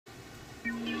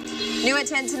New at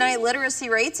 10 tonight, literacy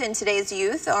rates in today's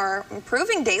youth are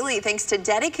improving daily thanks to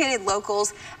dedicated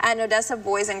locals at Odessa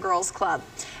Boys and Girls Club.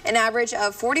 An average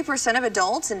of 40% of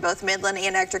adults in both Midland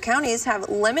and Ector counties have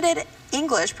limited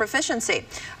English proficiency.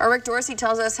 Our Rick Dorsey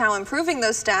tells us how improving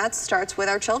those stats starts with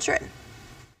our children.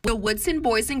 The Woodson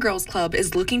Boys and Girls Club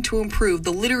is looking to improve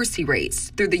the literacy rates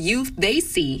through the youth they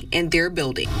see in their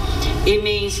building. It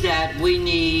means that we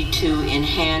need to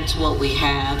enhance what we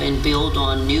have and build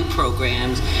on new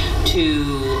programs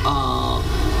to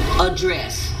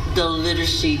address the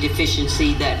literacy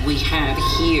deficiency that we have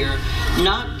here,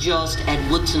 not just at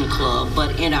Woodson Club,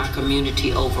 but in our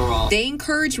community overall. They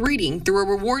encourage reading through a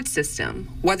reward system,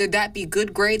 whether that be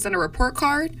good grades on a report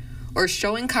card or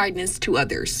showing kindness to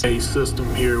others. A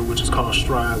system here which is called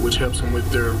Stride, which helps them with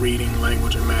their reading,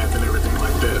 language, and math and everything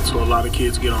like that. So a lot of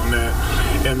kids get on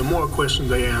that. And the more questions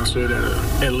they answer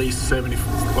that at least 70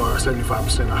 or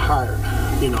 75% or higher,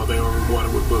 they are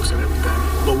rewarded with books and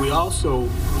everything. But we also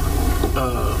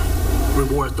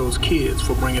reward those kids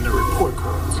for bringing their report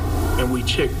cards. And we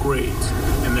check grades,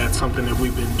 and that's something that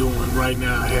we've been doing. Right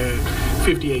now, I had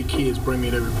 58 kids bring me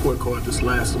their report card this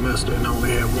last semester, and I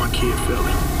only had one kid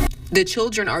failing. The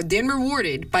children are then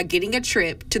rewarded by getting a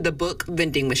trip to the book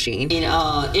vending machine.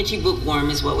 Itchy Bookworm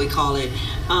is what we call it.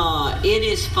 It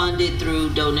is funded through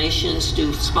donations,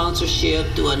 through sponsorship,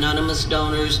 through anonymous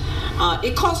donors.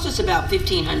 It costs us about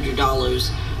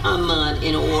 $1,500 a month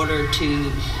in order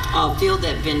to fill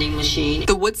that vending machine.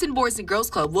 The Woodson Boys and Girls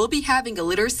Club will be having a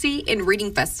literacy and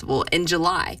reading festival in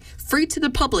July, free to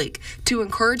the public, to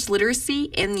encourage literacy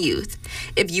in youth.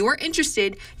 If you are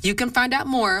interested, you can find out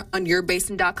more on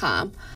yourbasin.com.